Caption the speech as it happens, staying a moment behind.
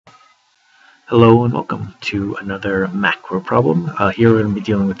Hello and welcome to another macro problem. Here we're going to be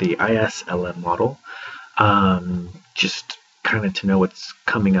dealing with the ISLM model. Just kind of to know what's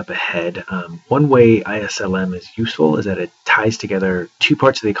coming up ahead. One way ISLM is useful is that it ties together two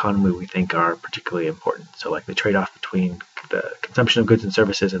parts of the economy we think are particularly important. So like the trade-off between the consumption of goods and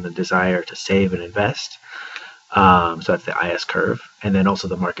services and the desire to save and invest. So that's the IS curve. And then also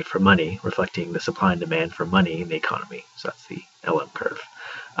the market for money, reflecting the supply and demand for money in the economy. So that's the LM curve.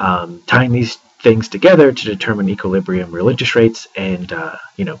 Tying these things together to determine equilibrium real interest rates and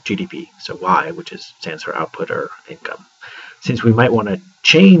GDP, so Y, which stands for output or income. Since we might want to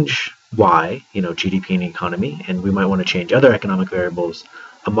change Y, GDP and economy, and we might want to change other economic variables,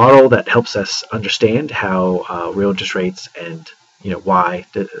 a model that helps us understand how real interest rates and Y,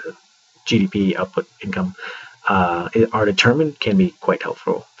 the GDP, output, income are determined can be quite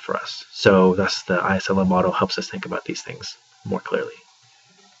helpful for us. So thus the ISLM model helps us think about these things more clearly.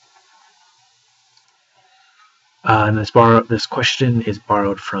 And this question is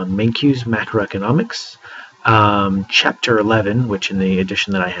borrowed from Mankiw's Macroeconomics, Chapter 11, which in the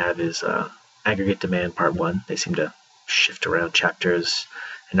edition that I have is Aggregate Demand Part 1. They seem to shift around chapters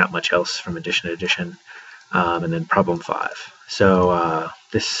and not much else from edition to edition. And then Problem 5. So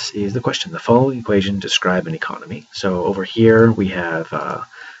this is the question. The following equation describe an economy. So over here we have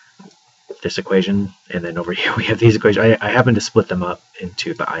this equation, and then over here we have these equations. I happen to split them up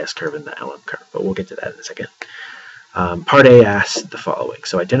into the IS curve and the LM curve, but we'll get to that in a second. Part A asks the following.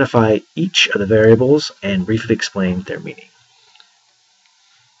 So identify each of the variables and briefly explain their meaning.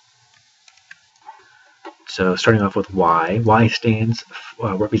 So starting off with Y. Y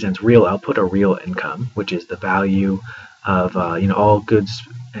represents real output or real income, which is the value of all goods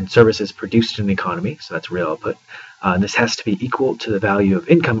and services produced in the economy. So that's real output. And this has to be equal to the value of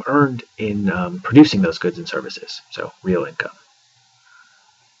income earned in producing those goods and services. So real income.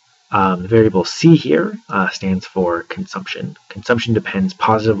 The variable C here stands for consumption. Consumption depends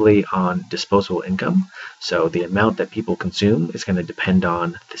positively on disposable income. So the amount that people consume is going to depend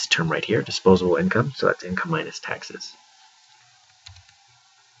on this term right here, disposable income. So that's income minus taxes.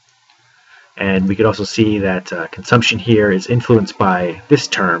 And we could also see that consumption here is influenced by this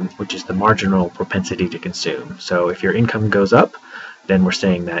term, which is the marginal propensity to consume. So if your income goes up, then we're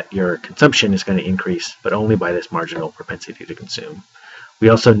saying that your consumption is going to increase, but only by this marginal propensity to consume. We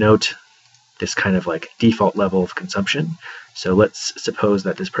also note this kind of like default level of consumption. So let's suppose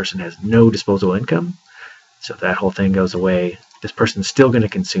that this person has no disposable income. So if that whole thing goes away, this person's still going to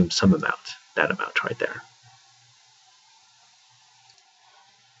consume some amount, that amount right there.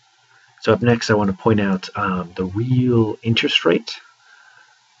 So up next, I want to point out the real interest rate.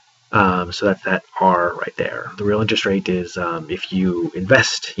 So that's that R right there. The real interest rate is if you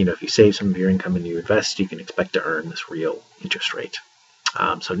invest, if you save some of your income and you invest, you can expect to earn this real interest rate.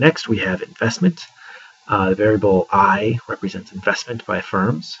 So next we have investment. The variable I represents investment by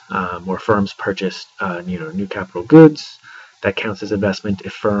firms. Where firms purchase new capital goods, that counts as investment.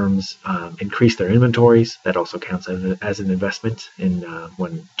 If firms increase their inventories, that also counts as an investment in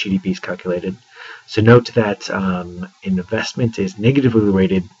when GDP is calculated. So note that investment is negatively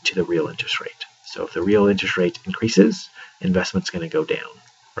related to the real interest rate. So if the real interest rate increases, investment's going to go down,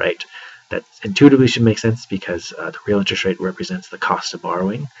 right? That intuitively should make sense because the real interest rate represents the cost of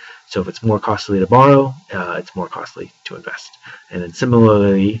borrowing. So if it's more costly to borrow, it's more costly to invest. And then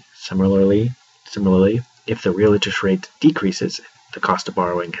similarly, if the real interest rate decreases, the cost of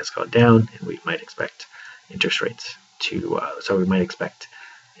borrowing has gone down, and we might expect interest rates to, so we might expect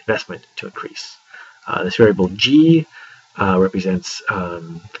investment to increase. This variable G represents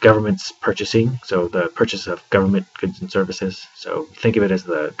the government's purchasing, so the purchase of government goods and services. So think of it as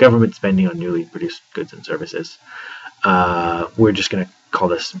the government spending on newly produced goods and services. We're just going to call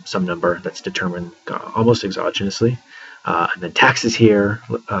this some number that's determined almost exogenously. And then taxes here,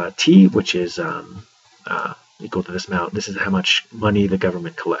 T, which is equal to this amount. This is how much money the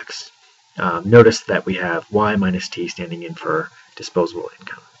government collects. Notice that we have Y minus T standing in for disposable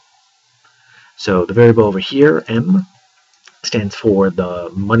income. So the variable over here, M, stands for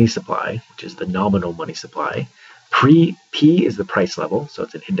the money supply, which is the nominal money supply. P is the price level, so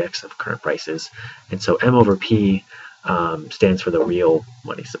it's an index of current prices. And so M over P stands for the real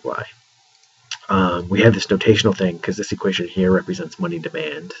money supply. We have this notational thing because this equation here represents money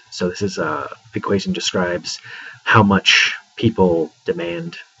demand. So this is the equation describes how much people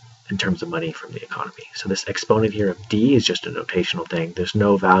demand in terms of money from the economy. So this exponent here of D is just a notational thing. There's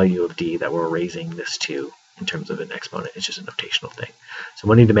no value of D that we're raising this to in terms of an exponent. It's just a notational thing. So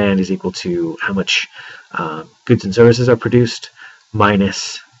money demand is equal to how much goods and services are produced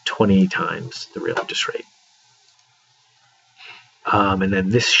minus 20 times the real interest rate. And then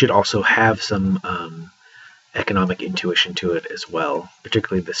this should also have some economic intuition to it as well,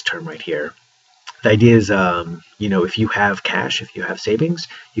 particularly this term right here. The idea is, if you have cash, if you have savings,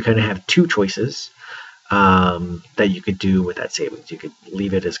 you kind of have two choices that you could do with that savings. You could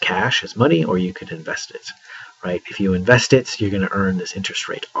leave it as cash, as money, or you could invest it, right? If you invest it, you're going to earn this interest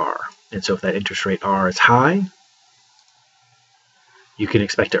rate R. And so if that interest rate R is high, you can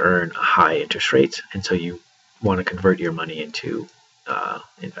expect to earn a high interest rate. And so you want to convert your money into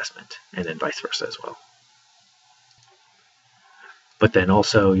investment, and then vice versa as well. But then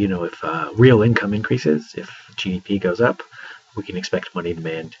also, if real income increases, if GDP goes up, we can expect money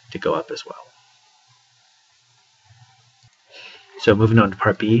demand to go up as well. So moving on to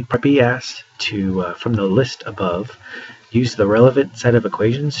Part B. Part B asks to, from the list above, use the relevant set of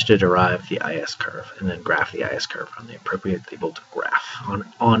equations to derive the IS curve, and then graph the IS curve on the appropriate labeled graph,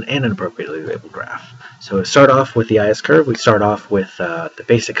 on an appropriately labeled graph. So to start off with the IS curve, we start off with the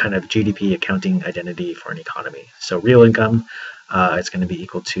basic kind of GDP accounting identity for an economy. So real income is going to be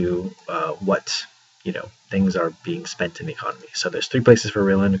equal to what things are being spent in the economy. So there's three places for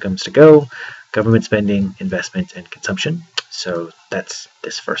real incomes to go: government spending, investment, and consumption. So that's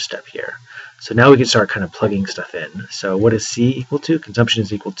this first step here. So now we can start kind of plugging stuff in. So what is C equal to? Consumption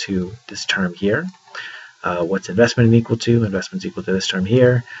is equal to this term here. What's investment equal to? Investment is equal to this term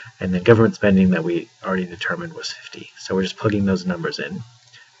here. And then government spending that we already determined was 50. So we're just plugging those numbers in.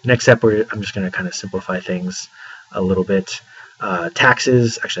 Next step, I'm just going to kind of simplify things a little bit.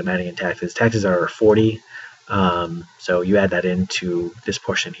 Taxes, actually I'm adding in taxes. Taxes are 40. So you add that into this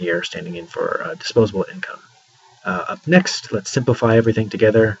portion here, standing in for disposable income. Up next, let's simplify everything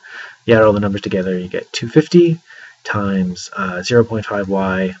together. You add all the numbers together, you get 250 times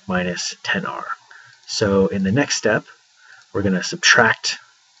 0.5y minus 10r. So in the next step, we're going to subtract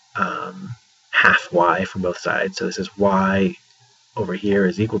half y from both sides. So this is y over here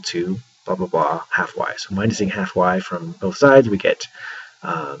is equal to blah, blah, blah, half y. So minusing half y from both sides, we get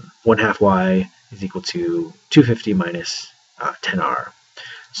 1 half y is equal to 250 minus 10r.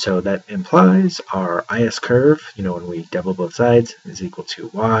 So that implies our IS curve, when we double both sides, is equal to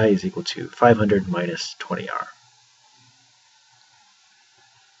y is equal to 500 minus 20r.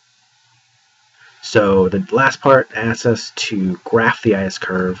 So the last part asks us to graph the IS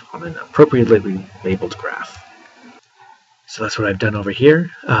curve on an appropriately labeled graph. So that's what I've done over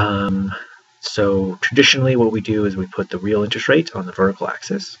here. So traditionally what we do is we put the real interest rate on the vertical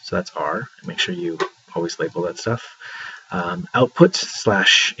axis, so that's R, and make sure you always label that stuff. Output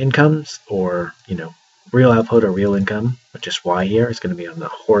 / incomes, or real output or real income, but just Y here, is going to be on the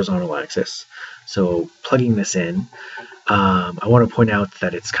horizontal axis. So plugging this in, I want to point out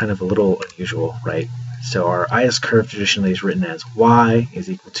that it's kind of a little unusual, right? So our IS curve traditionally is written as Y is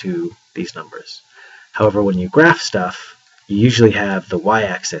equal to these numbers. However, when you graph stuff, you usually have the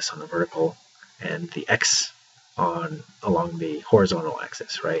y-axis on the vertical and the x along the horizontal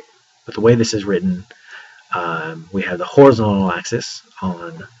axis, right? But the way this is written, we have the horizontal axis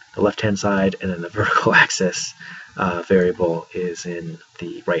on the left-hand side, and then the vertical axis variable is in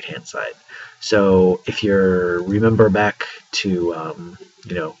the right-hand side. So if you remember back to,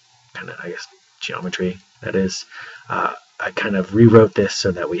 kind of, I guess, geometry, that is, I kind of rewrote this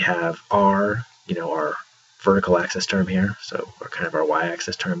so that we have R, our vertical axis term here, so or kind of our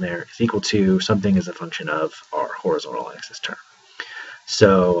y-axis term there, is equal to something as a function of our horizontal axis term.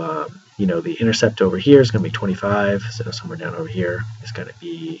 So, the intercept over here is going to be 25, so somewhere down over here is going to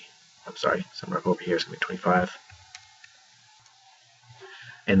be, somewhere up over here is going to be 25.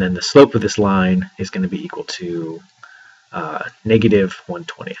 And then the slope of this line is going to be equal to negative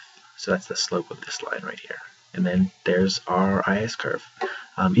 1/20th. So that's the slope of this line right here. And then there's our IS curve.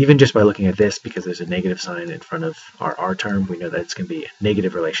 Even just by looking at this, because there's a negative sign in front of our R term, we know that it's going to be a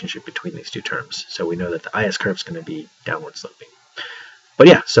negative relationship between these two terms. So we know that the IS curve is going to be downward sloping. But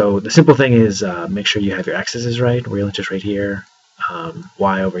yeah, so the simple thing is make sure you have your axes right, real interest rate here,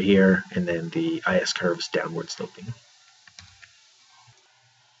 Y over here, and then the IS curve's downward sloping.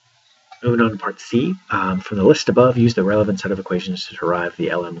 Moving on to part C, from the list above, use the relevant set of equations to derive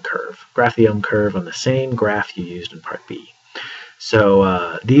the LM curve. Graph the LM curve on the same graph you used in part B.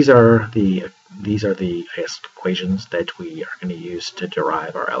 So these are the equations that we are going to use to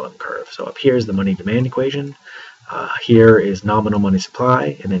derive our LM curve. So up here is the money demand equation, here is nominal money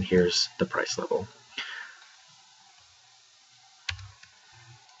supply, and then here's the price level.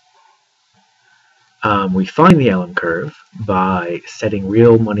 We find the LM curve by setting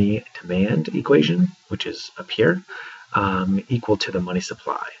real money demand equation, which is up here, equal to the money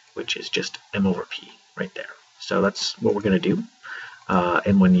supply, which is just M over P right there. So that's what we're going to do.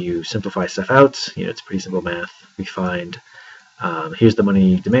 And when you simplify stuff out, it's pretty simple math. We find Here's the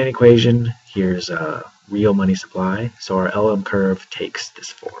money demand equation. Here's real money supply. So our LM curve takes this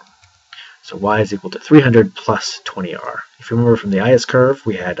form. So y is equal to 300 plus 20r. If you remember from the IS curve,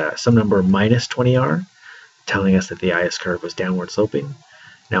 we had some number minus 20r, telling us that the IS curve was downward sloping.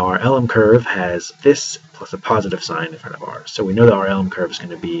 Now our LM curve has this plus a positive sign in front of r. So we know that our LM curve is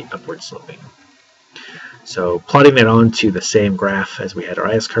going to be upward sloping. So plotting that onto the same graph as we had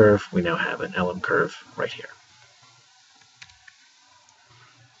our IS curve, we now have an LM curve right here.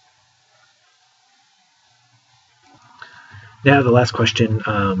 Now the last question,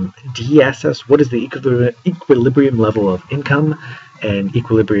 he asks us, what is the equilibrium level of income and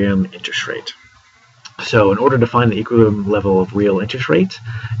equilibrium interest rate? So in order to find the equilibrium level of real interest rate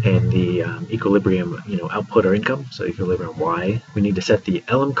and the equilibrium output or income, so equilibrium y, we need to set the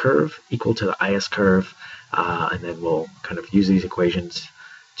LM curve equal to the IS curve, and then we'll kind of use these equations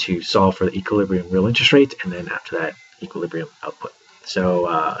to solve for the equilibrium real interest rate, and then after that, equilibrium output.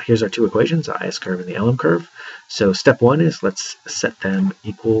 So here's our two equations, the IS curve and the LM curve. So step one is let's set them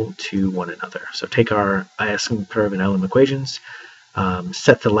equal to one another. So take our IS curve and LM equations,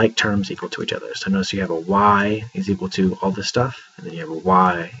 set the like terms equal to each other. So notice you have a y is equal to all this stuff, and then you have a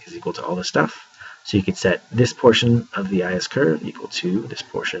y is equal to all this stuff. So you could set this portion of the IS curve equal to this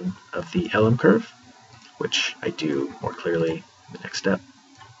portion of the LM curve, which I do more clearly in the next step.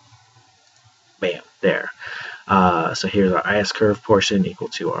 Bam, there. So here's our IS curve portion equal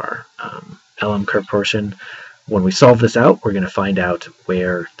to our LM curve portion. When we solve this out, we're going to find out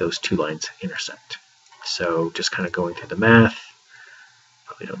where those two lines intersect. So just kind of going through the math,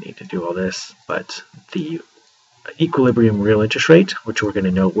 probably don't need to do all this, but the equilibrium real interest rate, which we're going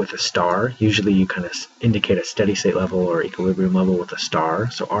to note with a star, usually you kind of indicate a steady state level or equilibrium level with a star,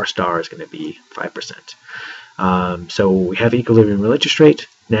 so our star is going to be 5%. So we have equilibrium real interest rate.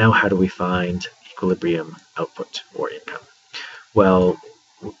 Now how do we find equilibrium output or income? Well,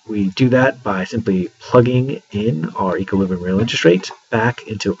 we do that by simply plugging in our equilibrium real interest rate back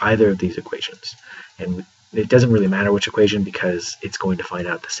into either of these equations. And it doesn't really matter which equation because it's going to find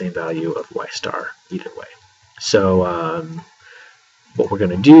out the same value of y star either way. So what we're going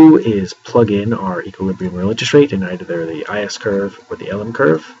to do is plug in our equilibrium real interest rate in either the IS curve or the LM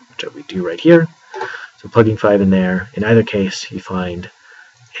curve, which we do right here. So plugging 5 in there, in either case, you find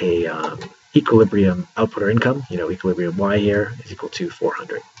a equilibrium output or income, equilibrium y here is equal to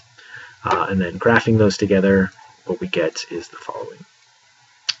 400. And then graphing those together, what we get is the following.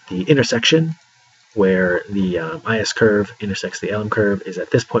 The intersection where the IS curve intersects the LM curve is at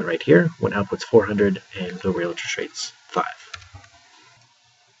this point right here when output's 400 and the real interest rate's 5.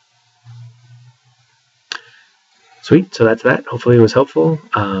 Sweet, so that's that. Hopefully it was helpful.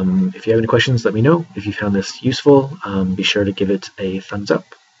 If you have any questions, let me know. If you found this useful, be sure to give it a thumbs up.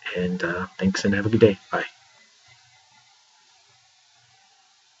 And thanks and have a good day. Bye.